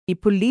The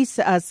police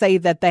say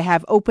that they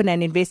have opened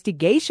an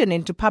investigation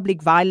into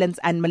public violence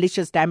and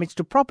malicious damage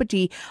to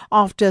property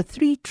after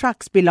 3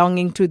 trucks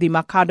belonging to the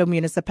Makhado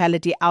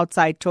municipality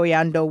outside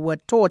Thohoyandou were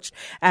torched.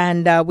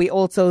 And we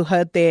also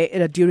heard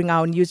there during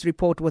our news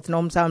report with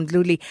Nomsa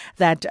Mdluli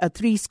that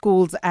 3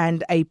 schools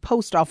and a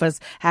post office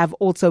have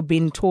also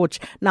been torched.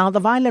 Now, the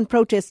violent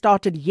protest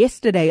started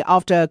yesterday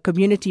after a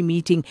community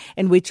meeting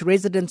in which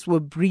residents were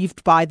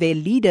briefed by their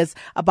leaders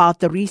about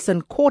the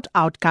recent court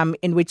outcome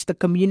in which the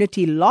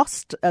community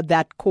lost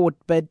that court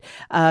bid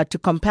to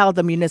compel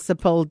the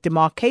Municipal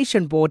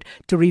Demarcation Board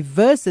to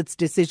reverse its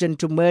decision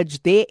to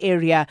merge their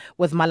area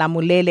with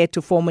Malamulele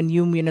to form a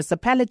new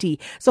municipality.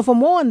 So for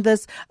more on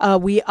this,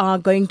 we are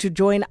going to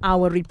join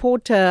our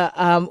reporter,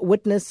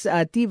 Witness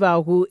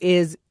Tiva, who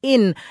is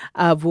in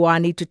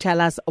Vuwani, to tell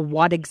us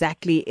what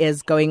exactly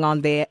is going on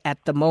there at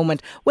the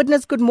moment.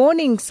 Witness, good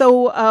morning.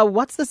 So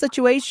what's the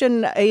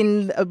situation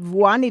in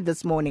Vuwani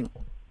this morning?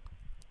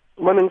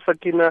 Morning,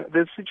 Sakina.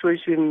 The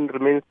situation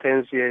remains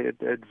tense here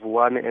at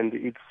Vuwani and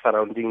its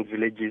surrounding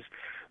villages,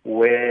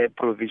 where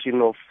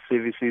provision of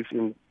services,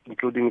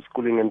 including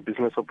schooling and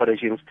business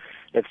operations,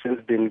 have since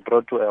been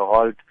brought to a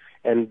halt.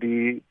 And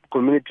the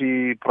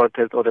community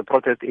protest, or the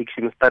protest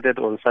action, started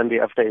on Sunday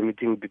after a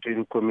meeting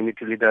between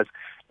community leaders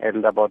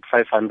and about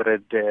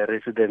 500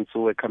 residents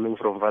who were coming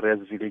from various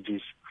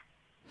villages.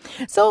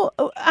 So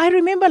I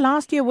remember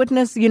last year,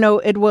 Witness,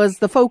 it was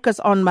the focus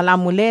on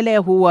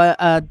Malamulele, who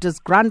were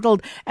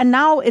disgruntled, and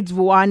now it's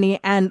Vuwani,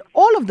 and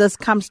all of this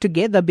comes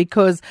together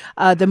because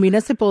the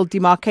Municipal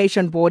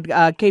Demarcation Board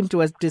came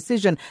to a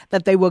decision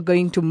that they were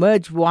going to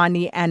merge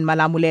Vuwani and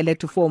Malamulele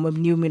to form a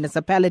new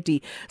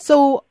municipality.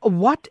 So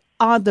what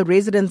are the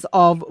residents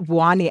of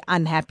Vuwani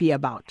unhappy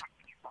about?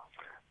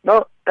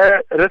 Now,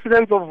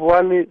 residents of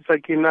Vuwani,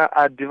 Sakina,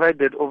 are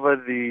divided over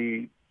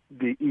the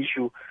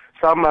issue.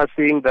 Some are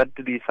saying that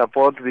they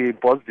support the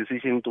board's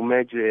decision to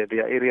merge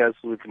their areas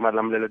with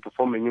Malamulele to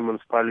form a new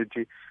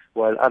municipality,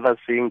 while others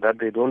saying that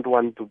they don't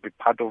want to be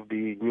part of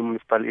the new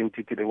municipal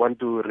entity. They want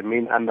to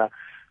remain under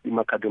the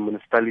Makhado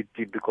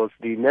municipality because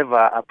they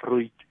never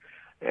approached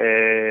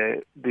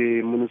the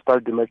Municipal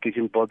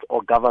Demarcation Board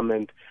or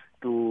government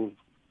to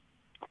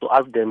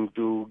ask them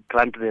to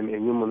grant them a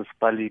new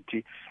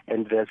municipality.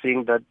 And they're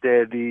saying that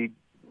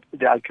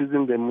they're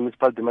accusing the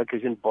Municipal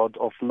Demarcation Board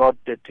of not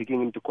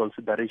taking into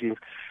consideration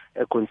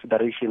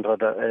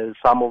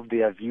some of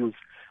their views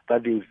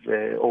that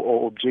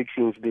or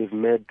objections they've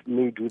made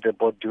with the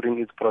board during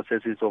its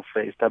processes of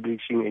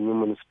establishing a new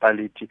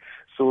municipality.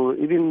 So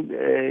even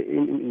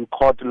in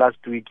court last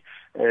week,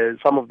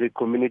 some of the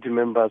community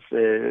members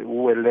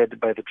who were led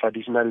by the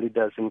traditional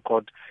leaders in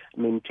court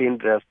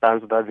maintained their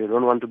stance that they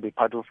don't want to be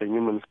part of a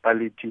new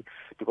municipality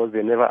because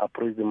they never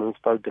approached the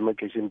Municipal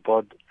Demarcation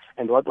Board.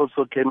 And what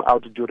also came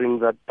out during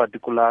that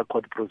particular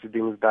court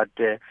proceedings that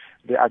there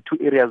are 2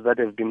 areas that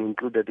have been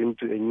included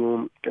into a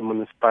new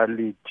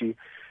municipality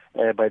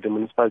by the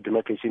Municipal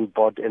Demarcation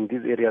Board, and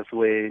these areas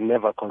were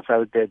never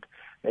consulted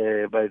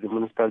by the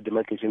Municipal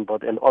Demarcation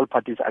Board, and all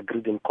parties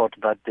agreed in court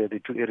that the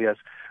 2 areas,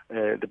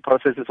 the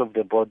processes of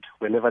the board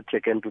were never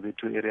taken to the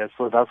 2 areas.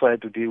 So that's why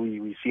today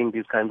we're seeing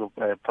this kind of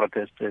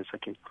protest.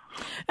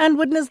 And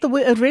Witness, the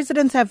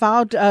residents have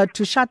vowed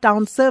to shut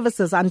down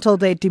services until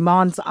their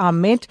demands are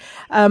met.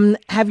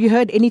 Have you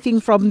heard anything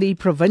from the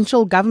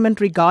provincial government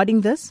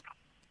regarding this?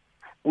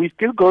 We're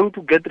still going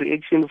to get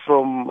reaction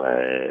from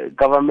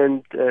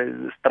government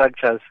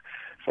structures.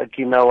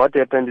 Sakina, what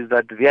happened is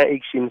that their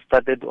action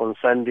started on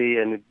Sunday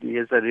and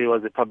yesterday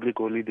was a public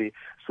holiday.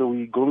 So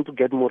we're going to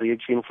get more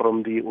reaction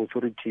from the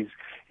authorities.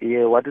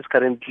 What is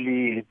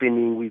currently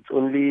happening, it's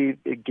only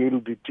a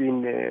game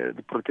between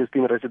the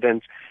protesting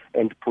residents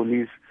and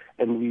police.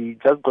 And we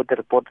just got a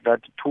report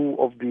that 2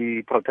 of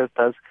the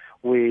protesters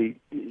were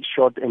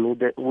shot and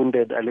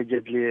wounded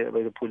allegedly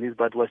by the police,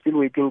 but we're still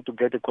waiting to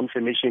get a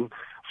confirmation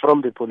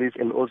from the police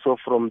and also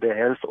from the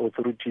health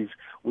authorities.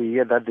 We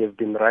hear that they've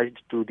been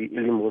rushed to the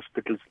Elim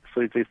hospitals.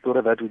 So it's a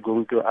story that we're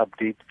going to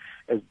update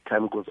as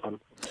time goes on.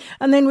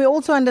 And then we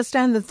also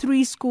understand that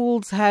 3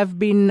 schools have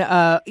been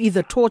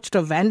either torched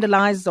or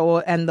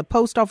vandalized, and the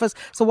post office.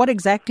 So what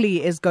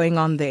exactly is going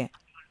on there?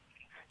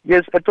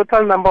 Yes, a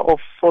total number of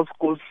 4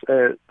 schools,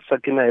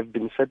 Sakina, have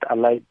been set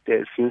alight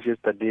since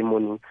yesterday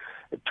morning.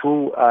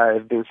 2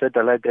 have been set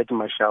alight at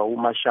Mashau.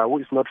 Mashau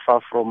is not far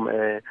from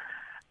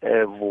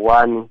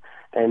Vuwani,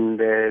 and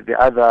the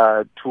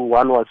other 2,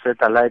 one was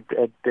set alight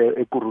at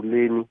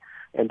Ekurhuleni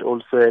and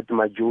also at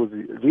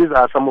Majozi. These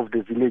are some of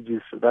the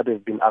villages that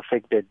have been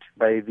affected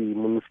by the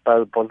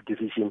municipal board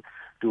decision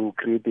to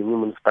create a new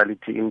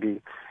municipality in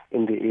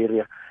the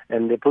area.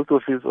 And the post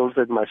office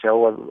also at Mashau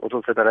was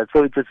also set alight.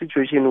 So it's a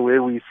situation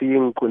where we're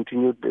seeing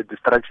continued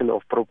destruction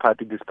of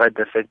property despite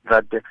the fact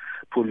that the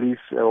police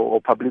or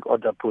public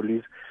order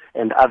police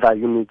and other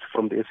units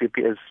from the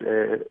SAPS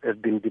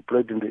have been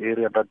deployed in the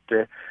area, but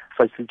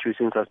such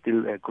situations are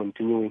still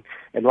continuing.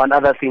 And one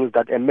other thing is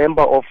that a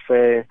member of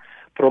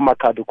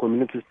Pro-Makhado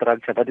community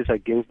structure that is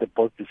against the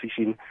board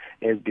decision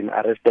has been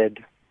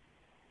arrested.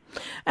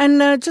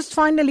 And just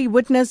finally,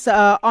 witness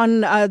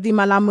on the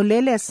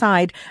Malamulele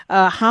side,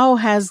 how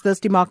has this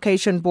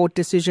demarcation board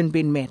decision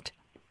been met?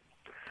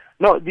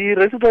 No, the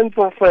residents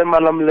of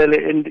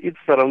Malamulele and its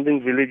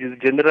surrounding villages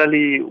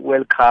generally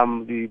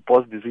welcome the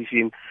board's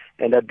decision,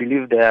 and I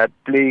believe they are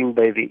playing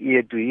by the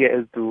ear to hear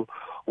as to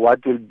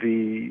what will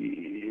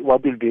be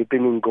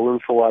happening going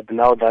forward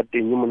now that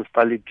the new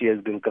municipality has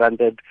been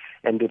granted,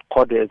 and the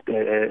court has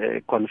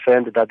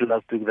confirmed that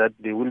last week that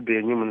there will be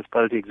a new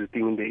municipality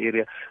existing in the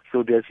area.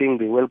 So they are saying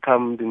they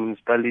welcome the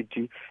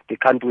municipality. They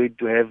can't wait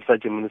to have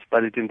such a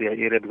municipality in their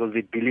area because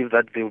they believe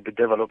that there will be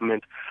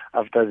development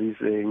after this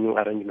new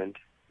arrangement.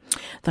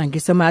 Thank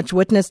you so much.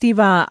 Witness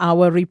Steva,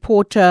 our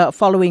reporter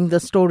following the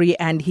story,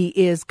 and he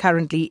is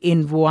currently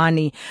in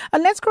Vuwani.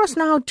 Let's cross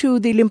now to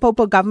the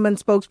Limpopo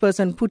government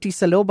spokesperson, Phuti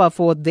Seloba,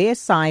 for their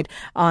side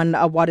on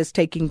what is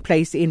taking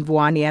place in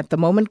Vuwani at the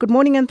moment. Good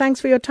morning and thanks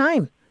for your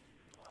time.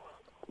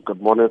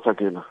 Good morning,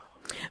 Sakina.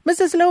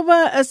 Mr.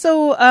 Seloba,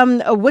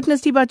 so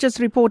Witness Tiba just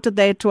reported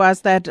there to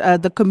us that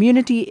the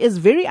community is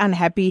very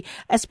unhappy,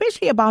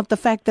 especially about the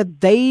fact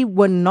that they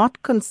were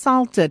not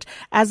consulted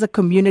as a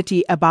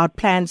community about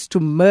plans to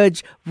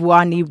merge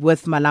Vuwani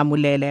with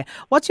Malamulele.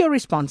 What's your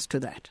response to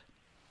that?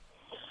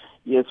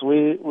 Yes,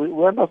 we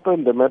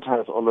understand the matter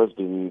has always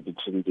been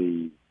between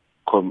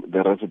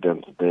the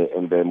residents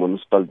and the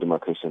municipal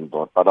demarcation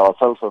board, but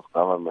ourselves as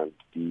government,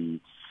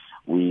 we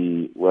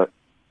were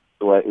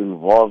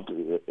involved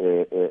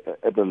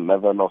at the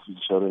level of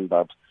ensuring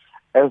that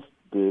as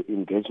the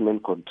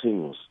engagement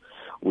continues,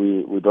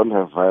 we don't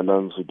have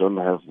violence, we don't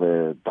have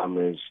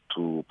damage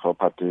to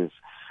properties,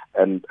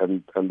 and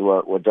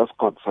we're just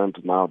concerned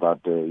now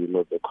that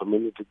the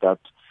community that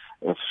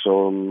have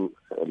shown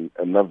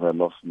a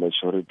level of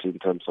maturity in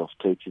terms of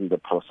taking the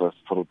process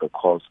through the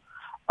courts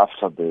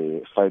after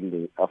the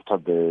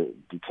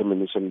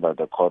determination by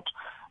the court.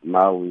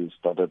 Now we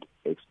started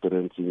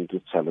experiencing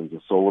these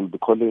challenges. So we'll be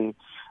calling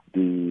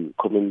the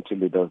community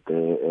leaders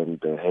there and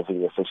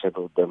having a session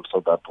with them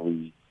so that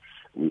we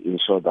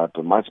ensure that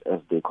much as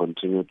they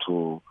continue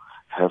to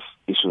have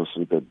issues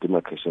with the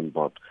demarcation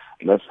board,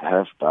 let's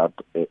have that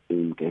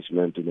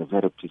engagement in a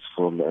very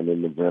peaceful and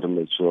in a very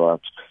mature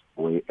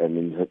way, and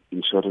in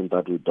ensuring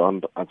that we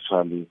don't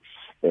actually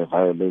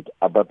violate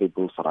other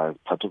people's rights,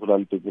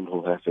 particularly people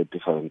who have a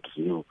different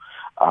view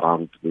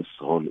around this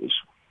whole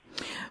issue.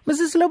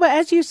 Mrs. Seloba,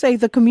 as you say,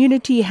 the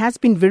community has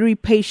been very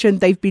patient.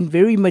 They've been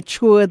very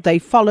mature. They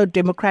followed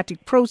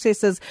democratic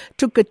processes,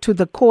 took it to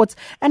the courts,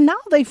 and now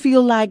they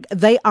feel like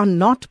they are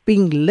not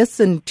being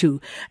listened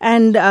to.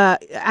 And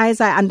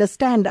as I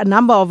understand, a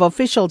number of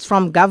officials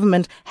from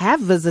government have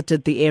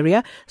visited the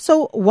area.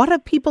 So what are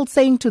people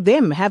saying to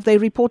them? Have they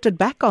reported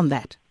back on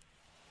that?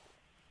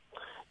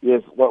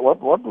 Yes,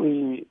 what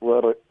we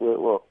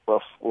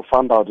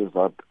found out is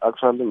that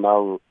actually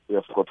now we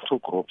have got two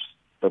groups,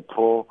 the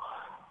pro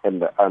and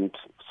the ant.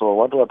 So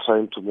what we're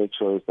trying to make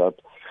sure is that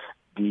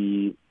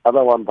the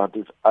other one that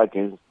is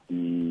against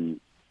the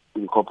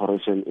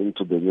incorporation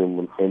into the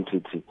new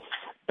entity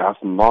does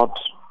not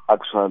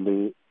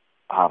actually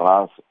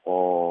harass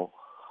or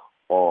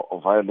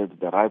violate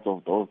the rights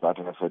of those that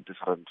have a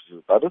different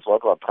view. That is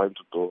what we're trying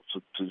to do,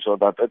 to ensure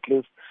that at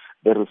least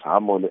there is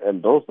harmony,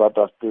 and those that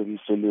are still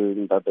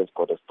feeling that they've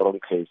got a strong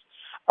case,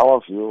 our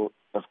view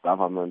as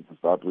government is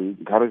that we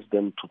encourage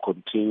them to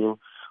continue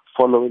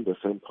following the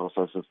same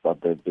processes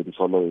that they've been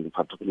following.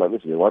 Particularly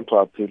if they want to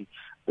appeal,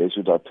 they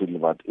should appeal.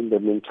 But in the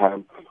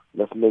meantime,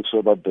 let's make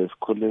sure that there's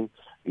cooling,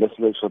 let's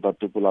make sure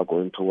that people are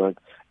going to work,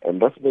 and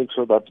let's make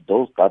sure that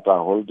those that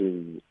are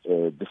holding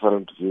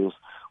different views,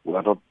 we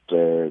are not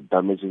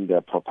damaging their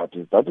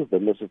properties. That is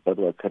the message that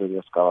we are carrying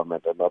as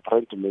government, and we are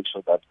trying to make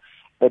sure that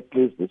at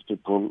least these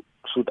people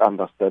should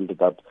understand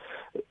that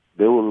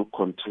they will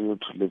continue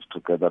to live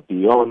together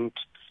beyond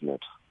this matter.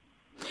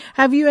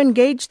 Have you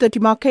engaged the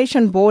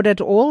demarcation board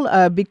at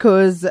all?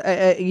 Because,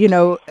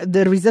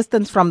 the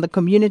resistance from the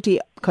community,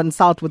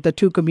 consult with the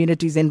two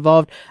communities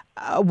involved.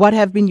 What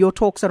have been your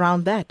talks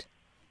around that?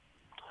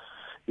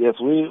 Yes,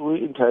 we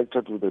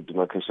interacted with the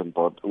demarcation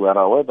board. We are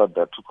aware that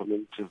there are two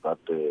communities that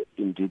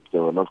indeed they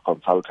were not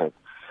consulted.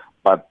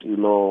 But,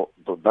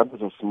 that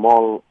is a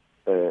small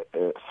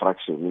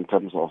fraction in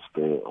terms of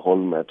the whole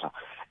matter.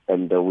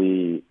 And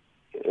we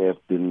have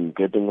been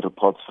getting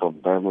reports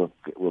from them.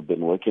 We've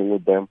been working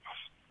with them,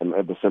 and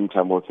at the same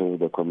time working with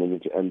the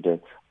community. And the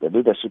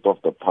leadership of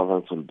the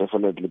province will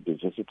definitely be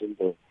visiting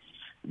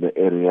the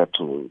area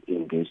to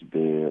engage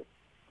the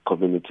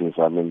communities.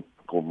 I mean,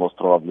 most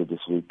probably this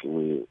week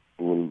we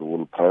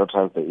will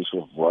prioritize the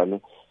issue of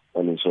Vuwani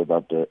and ensure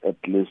that at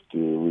least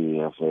we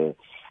have a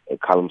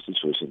calm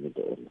situation in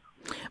the area.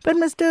 But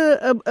Mr.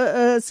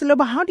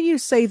 Seloba, how do you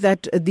say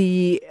that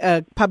the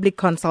public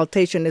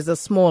consultation is a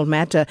small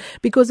matter?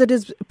 Because it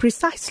is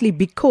precisely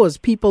because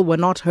people were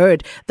not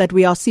heard that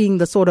we are seeing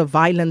the sort of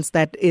violence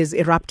that is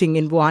erupting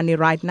in Vuwani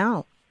right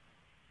now.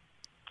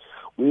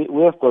 We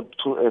have got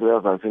two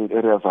areas, I think,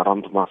 areas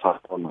around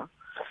Masakona.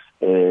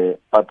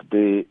 But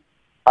the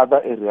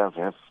other areas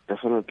have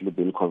definitely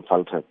been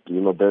consulted.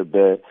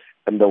 The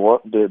And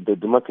the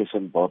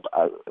demarcation board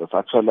has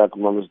actually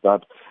acknowledged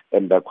that,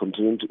 and they're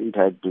continuing to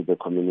interact with the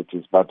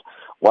communities. But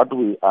what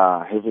we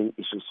are having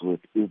issues with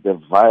is the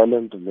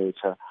violent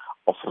nature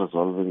of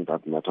resolving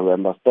that matter. We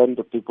understand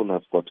that people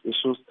have got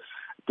issues,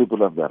 people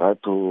have the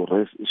right to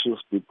raise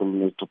issues, people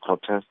need to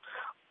protest,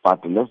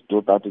 but let's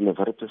do that in a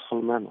very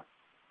peaceful manner.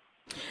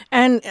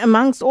 And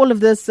amongst all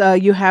of this,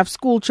 you have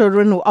school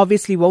children who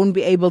obviously won't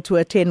be able to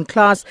attend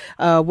class.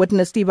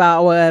 Witness Tiba,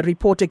 our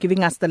reporter,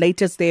 giving us the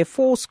latest. There are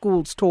 4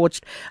 schools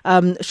torched.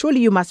 Surely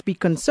you must be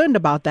concerned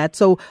about that.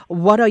 So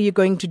what are you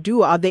going to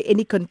do? Are there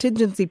any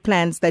contingency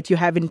plans that you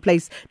have in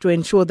place to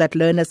ensure that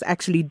learners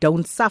actually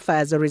don't suffer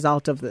as a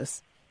result of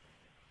this?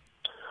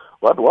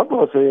 What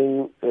we're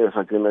saying,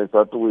 Sakina, is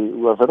that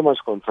we are very much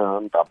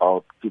concerned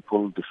about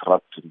people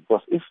disrupting.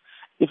 Because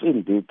if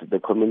indeed the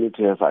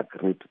community has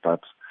agreed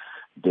that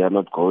they are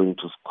not going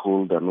to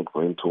school, they are not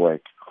going to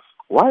work,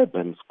 why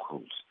ban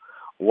schools?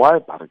 Why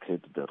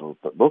barricade the road?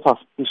 Those are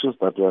issues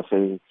that we are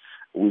saying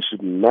we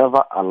should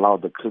never allow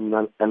the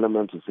criminal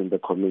elements within the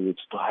community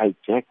to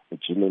hijack the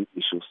genuine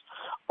issues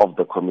of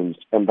the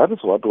community. And that is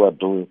what we are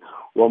doing.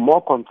 We are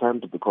more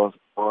concerned because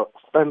our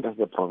stand as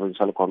the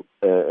provincial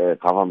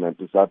government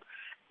is that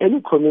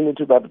any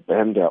community that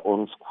ban their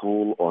own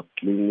school or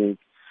clinic,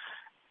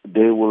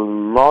 they will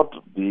not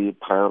be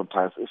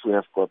prioritized. If we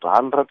have got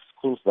 100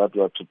 schools that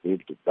we are to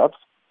build, that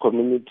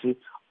community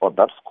or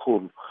that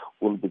school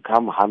will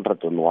become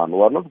 101.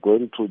 We are not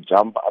going to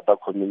jump other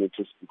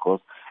communities because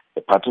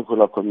a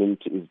particular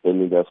community is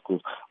banning their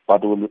schools,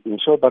 but we will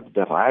ensure that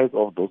the rights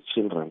of those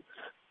children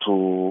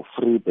to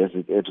free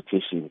basic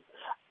education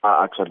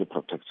are actually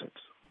protected.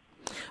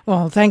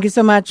 Well, thank you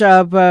so much,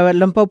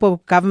 Limpopo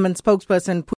government spokesperson